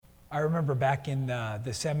I remember back in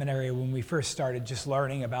the seminary when we first started just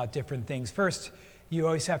learning about different things. First, you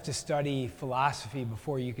always have to study philosophy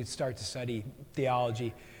before you could start to study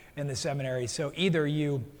theology in the seminary. So either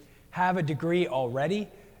you have a degree already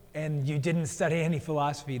and you didn't study any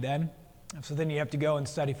philosophy then, so then you have to go and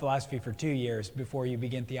study philosophy for 2 years before you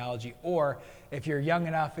begin theology. Or if you're young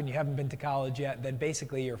enough and you haven't been to college yet, then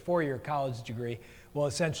basically your 4-year college degree will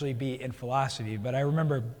essentially be in philosophy. But I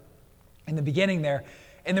remember in the beginning there,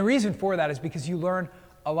 and the reason for that is because you learn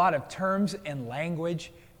a lot of terms and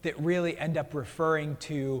language that really end up referring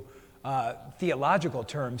to theological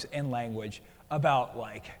terms and language about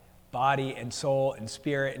like body and soul and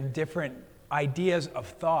spirit and different ideas of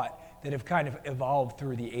thought that have kind of evolved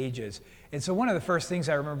through the ages. And so one of the first things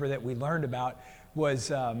I remember that we learned about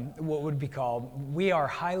was what would be called, we are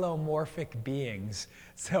hylomorphic beings.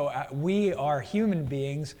 So we are human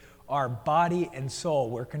beings, our body and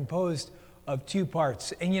soul. We're composed of 2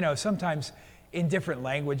 parts. And you know, sometimes in different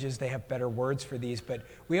languages they have better words for these, but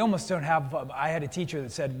we almost don't have, I had a teacher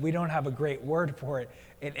that said we don't have a great word for it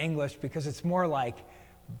in English because it's more like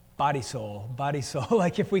body soul.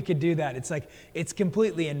 Like if we could do that, it's like, it's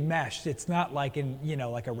completely enmeshed. It's not like in, you know,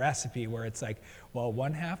 like a recipe where it's like, well,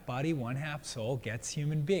 1/2 body, 1/2 soul gets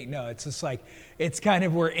human being. No, it's just like, it's kind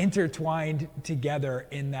of, we're intertwined together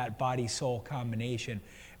in that body-soul combination.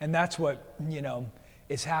 And that's what, you know,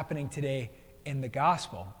 is happening today in the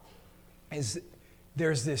gospel, is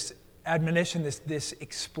there's this admonition, this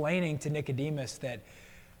explaining to Nicodemus that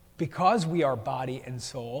because we are body and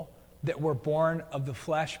soul, that we're born of the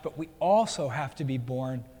flesh, but we also have to be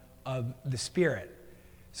born of the Spirit.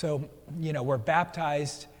 So, you know, we're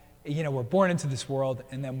baptized, you know, we're born into this world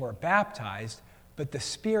and then we're baptized, but the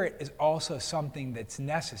Spirit is also something that's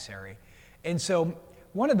necessary. And so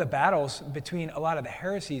one of the battles between a lot of the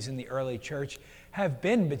heresies in the early church have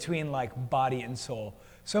been between like body and soul.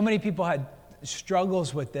 So many people had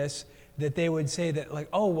struggles with this, that they would say that like,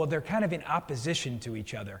 oh, well, they're kind of in opposition to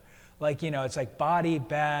each other. Like, you know, it's like body,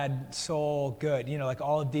 bad, soul, good. You know, like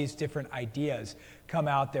all of these different ideas come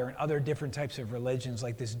out there in other different types of religions,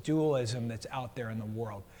 like this dualism that's out there in the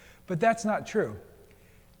world. But that's not true.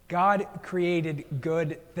 God created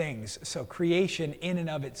good things. So creation in and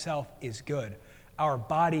of itself is good. Our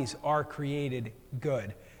bodies are created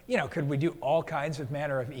good. You know, could we do all kinds of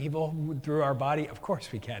manner of evil through our body? Of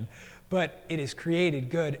course we can. But it is created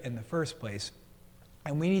good in the first place.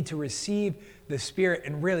 And we need to receive the Spirit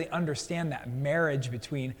and really understand that marriage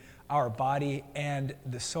between our body and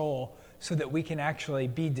the soul so that we can actually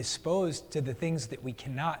be disposed to the things that we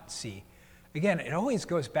cannot see. Again, it always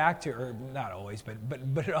goes back to, or not always, but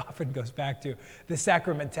it often goes back to the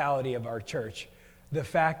sacramentality of our church. The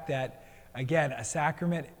fact that, again, a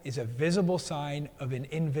sacrament is a visible sign of an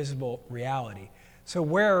invisible reality. So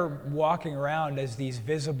we're walking around as these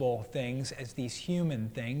visible things, as these human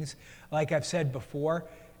things. Like I've said before,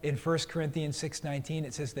 in 1 Corinthians 6:19,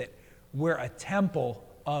 it says that we're a temple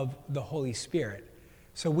of the Holy Spirit.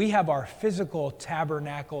 So we have our physical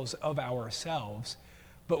tabernacles of ourselves,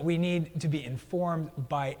 but we need to be informed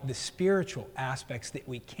by the spiritual aspects that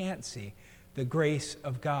we can't see, the grace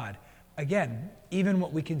of God. Again, even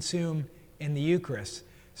what we consume in the Eucharist,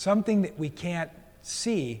 something that we can't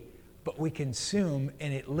see, but we consume,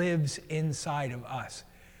 and it lives inside of us.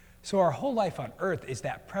 So our whole life on earth is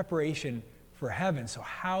that preparation for heaven. So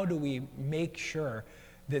how do we make sure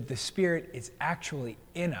that the Spirit is actually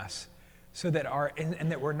in us, so that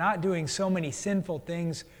and that we're not doing so many sinful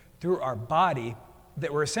things through our body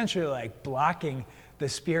that we're essentially like blocking the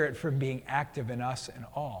Spirit from being active in us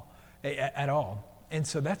at all. And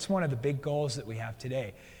so that's one of the big goals that we have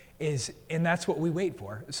today, and that's what we wait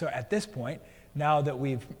for. So at this point, now that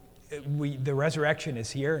the resurrection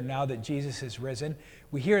is here, now that Jesus has risen,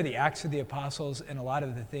 we hear the Acts of the Apostles and a lot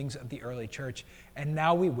of the things of the early church, and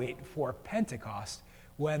now we wait for Pentecost,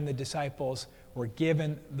 when the disciples were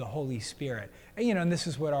given the Holy Spirit. And, you know, and this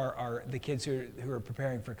is what the kids who are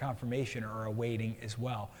preparing for confirmation are awaiting as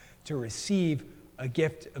well, to receive a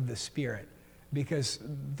gift of the Spirit, because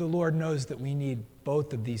the Lord knows that we need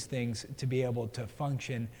both of these things to be able to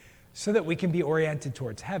function so that we can be oriented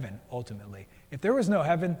towards heaven, ultimately. If there was no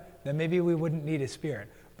heaven, then maybe we wouldn't need a Spirit.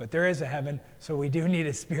 But there is a heaven, so we do need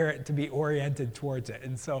a Spirit to be oriented towards it.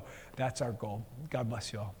 And so that's our goal. God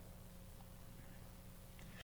bless you all.